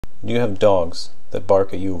Do you have dogs that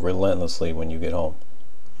bark at you relentlessly when you get home?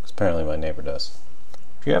 Because apparently my neighbor does.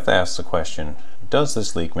 If you have to ask the question, does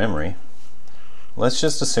this leak memory? Let's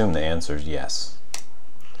just assume the answer is yes.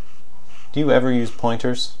 Do you ever use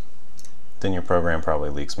pointers? Then your program probably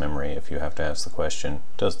leaks memory if you have to ask the question,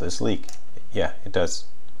 does this leak? Yeah, it does.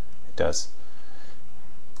 It does.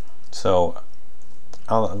 So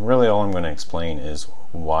really all I'm going to explain is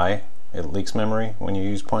why it leaks memory when you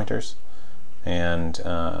use pointers, and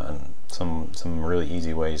some really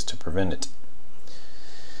easy ways to prevent it.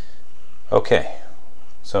 Okay,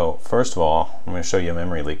 so first of all, I'm going to show you a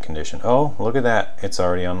memory leak condition. Oh, look at that, it's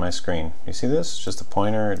already on my screen. You see this? It's just a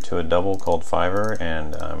pointer to a double called Fiverr,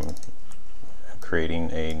 and I'm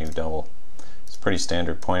creating a new double. It's pretty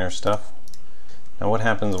standard pointer stuff. Now what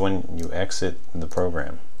happens when you exit the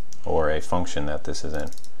program or a function that this is in?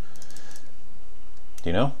 Do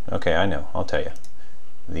you know? Okay, I know. I'll tell you.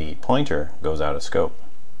 The pointer goes out of scope,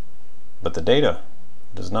 but the data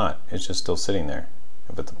does not. It's just still sitting there,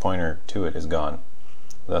 but the pointer to it is gone.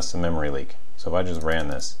 That's the memory leak. So if I just ran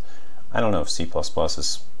this, I don't know if C++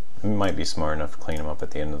 might be smart enough to clean them up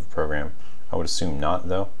at the end of the program. I would assume not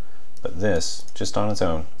though, but this, just on its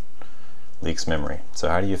own, leaks memory. So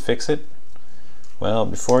how do you fix it? Well,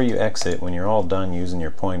 before you exit, when you're all done using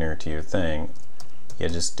your pointer to your thing, you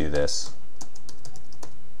just do this.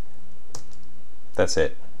 That's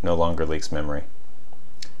it. No longer leaks memory.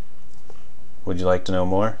 Would you like to know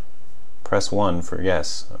more? Press 1 for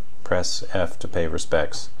yes. Press F to pay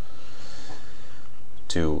respects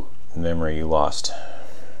to memory you lost.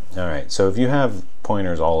 Alright, so if you have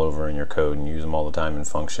pointers all over in your code and you use them all the time in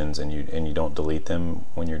functions, and you don't delete them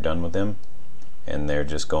when you're done with them, and they're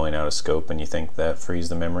just going out of scope, and you think that frees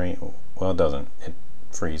the memory, well, it doesn't. It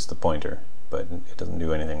frees the pointer, but it doesn't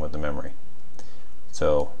do anything with the memory.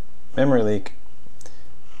 So, memory leak.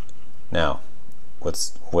 Now,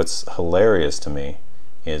 what's hilarious to me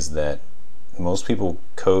is that most people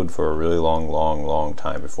code for a really long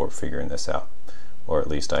time before figuring this out, or at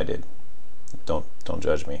least I did. Don't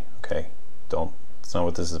judge me, okay? It's not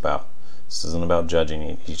what this is about. This isn't about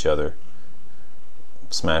judging each other.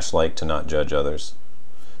 Smash like to not judge others.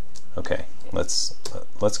 Okay, let's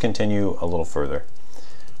continue a little further.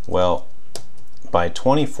 Well, by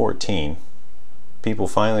 2014, people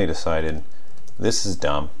finally decided this is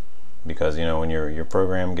dumb, because you know when your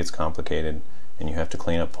program gets complicated and you have to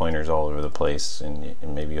clean up pointers all over the place, and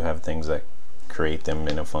maybe you have things that create them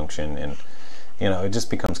in a function, and you know, it just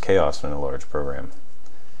becomes chaos in a large program.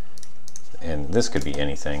 And this could be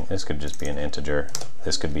anything. This could just be an integer.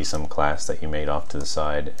 This could be some class that you made off to the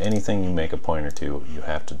side. Anything you make a pointer to, you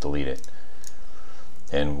have to delete it.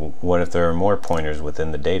 And what if there are more pointers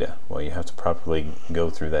within the data? Well, you have to properly go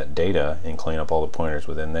through that data and clean up all the pointers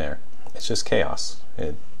within there. It's just chaos.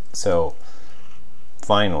 So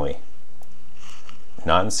finally,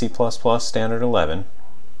 not in C++ standard 11,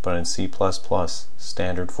 but in C++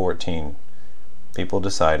 standard 14, people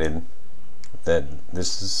decided that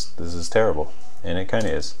this is terrible, and it kind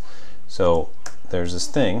of is. So there's this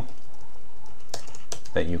thing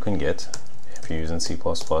that you can get if you're using C++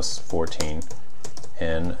 14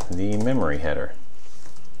 in the memory header,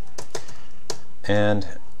 and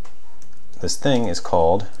this thing is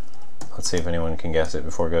called, let's see if anyone can guess it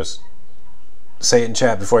before it goes. Say it in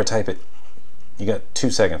chat before I type it. You got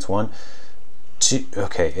 2 seconds. 1, 2.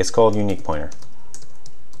 Okay, it's called unique pointer.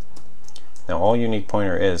 Now all unique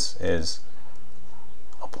pointer is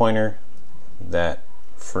a pointer that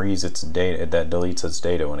frees its data, that deletes its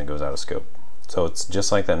data when it goes out of scope. So it's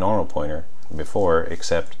just like that normal pointer before,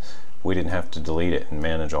 except we didn't have to delete it and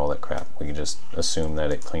manage all that crap. We could just assume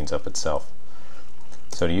that it cleans up itself.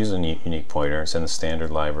 So to use a unique pointer, it's in the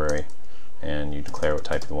standard library, and you declare what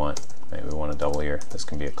type you want. Maybe we want a double here. This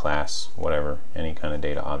can be a class, whatever, any kind of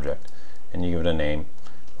data object, and you give it a name,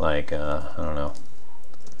 like I don't know.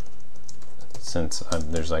 Since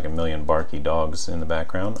there's like a million barky dogs in the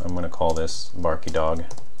background, I'm going to call this Barky Dog.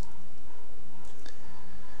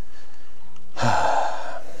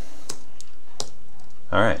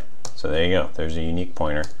 Alright, so there you go. There's a unique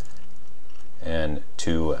pointer. And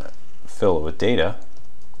to fill it with data,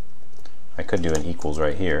 I could do an equals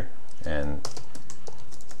right here and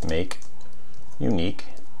make unique.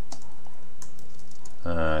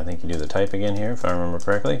 I think you do the type again here if I remember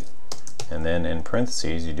correctly, and then in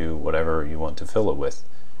parentheses you do whatever you want to fill it with.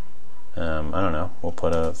 I don't know, we'll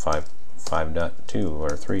put a 5.2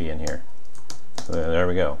 or 3 in here. So there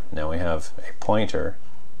we go. Now we have a pointer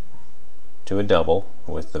to a double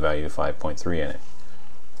with the value 5.3 in it,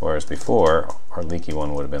 whereas before our leaky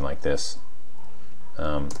one would have been like this.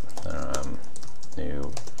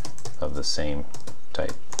 New of the same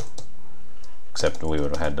type. except we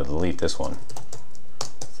would have had to delete this one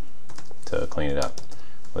to clean it up.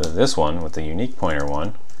 With this one, with the unique pointer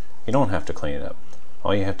one, you don't have to clean it up.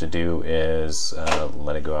 All you have to do is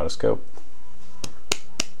let it go out of scope.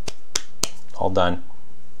 All done.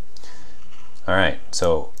 All right,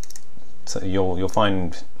 so you'll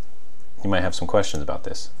find you might have some questions about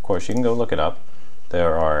this. Of course, you can go look it up.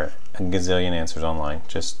 There are a gazillion answers online.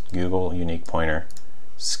 Just Google unique pointer.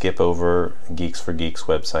 Skip over Geeks for Geeks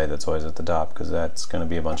website that's always at the top, because that's going to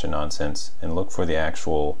be a bunch of nonsense, and look for the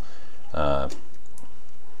actual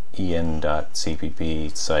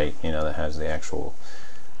en.cpp site, you know, that has the actual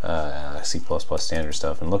C++ standard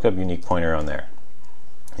stuff, and look up unique pointer on there,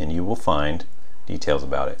 and you will find details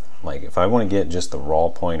about it. Like if I want to get just the raw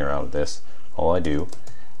pointer out of this, all I do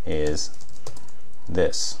is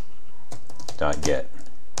this .get,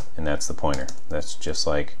 and that's the pointer. That's just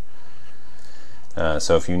like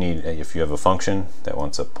so if you have a function that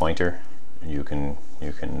wants a pointer, you can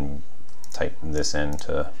type this in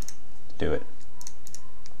to do it.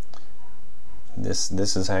 This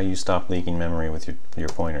is how you stop leaking memory with your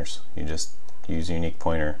pointers. You just use unique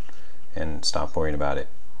pointer and stop worrying about it.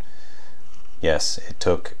 Yes, it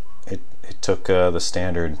took the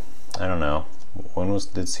standard, I don't know,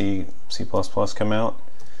 did C++ come out?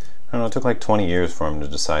 I don't know, it took like 20 years for him to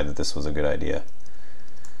decide that this was a good idea.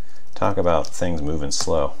 Talk about things moving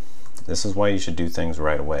slow. This is why you should do things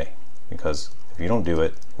right away, because if you don't do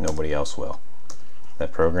it, nobody else will.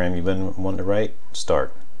 That program you've been wanting to write,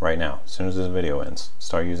 start right now. As soon as this video ends,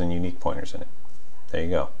 start using unique pointers in it. There you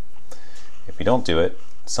go. If you don't do it,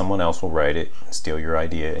 someone else will write it and steal your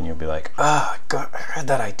idea, and you'll be like, I had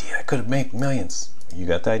that idea, I could have made millions. You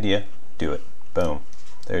got the idea, do it. Boom.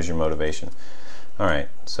 There's your motivation. Alright,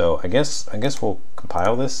 so I guess we'll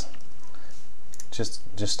compile this. Just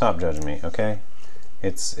stop judging me, okay?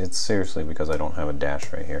 It's seriously because I don't have a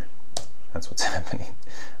dash right here. That's what's happening.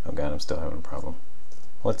 Oh god, I'm still having a problem.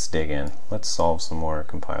 Let's dig in. Let's solve some more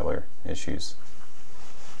compiler issues.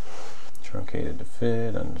 Truncated to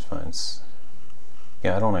fit, undefined.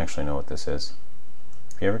 Yeah, I don't actually know what this is.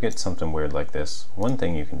 If you ever get something weird like this, one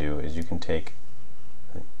thing you can do is you can take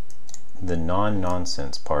the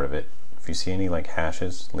non-nonsense part of it. If you see any like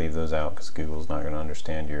hashes, leave those out, because Google's not going to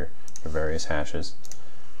understand your various hashes,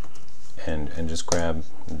 and just grab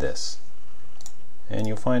this, and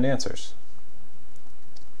you'll find answers.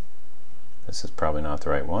 This is probably not the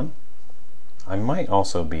right one. I might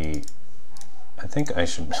also be, I think I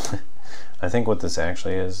should I think what this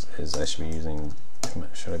actually is I should be using,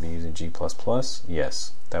 should I be using G++?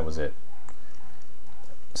 Yes, that was it.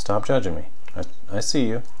 Stop judging me. I see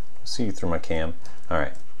you. I see you through my cam.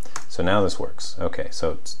 Alright, so now this works. Okay,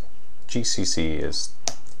 so GCC is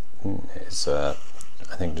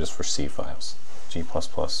I think just for C files. G++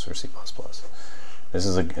 or C++. This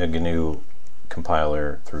is a GNU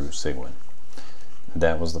compiler through Cygwin.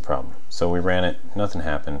 That was the problem. So we ran it, nothing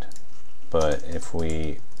happened, but if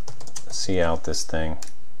we see out this thing,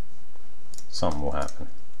 something will happen.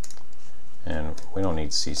 And we don't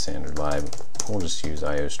need C standard lib, we'll just use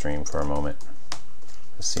IOStream for a moment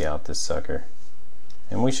to see out this sucker,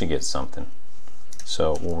 and we should get something.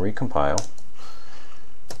 So we'll recompile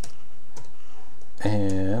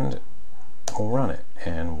and we'll run it,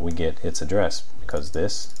 and we get its address because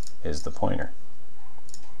this is the pointer.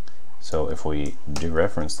 So if we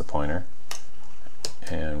dereference the pointer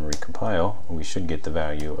and recompile, we should get the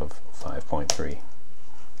value of 5.3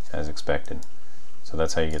 as expected. So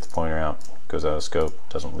that's how you get the pointer out. Goes out of scope,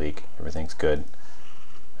 doesn't leak, everything's good.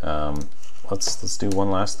 Let's do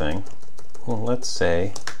one last thing. Well, let's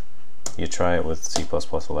say you try it with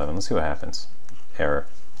C++11. Let's see what happens. Error.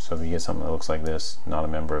 So if you get something that looks like this, not a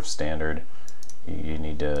member of standard, you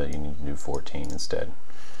need to do 14 instead.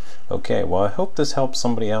 Okay, well I hope this helps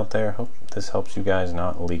somebody out there. Hope this helps you guys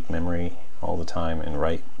not leak memory all the time and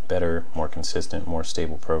write better, more consistent, more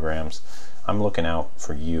stable programs. I'm looking out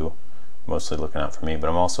for you, mostly looking out for me, but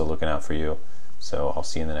I'm also looking out for you. So I'll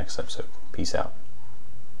see you in the next episode. Peace out.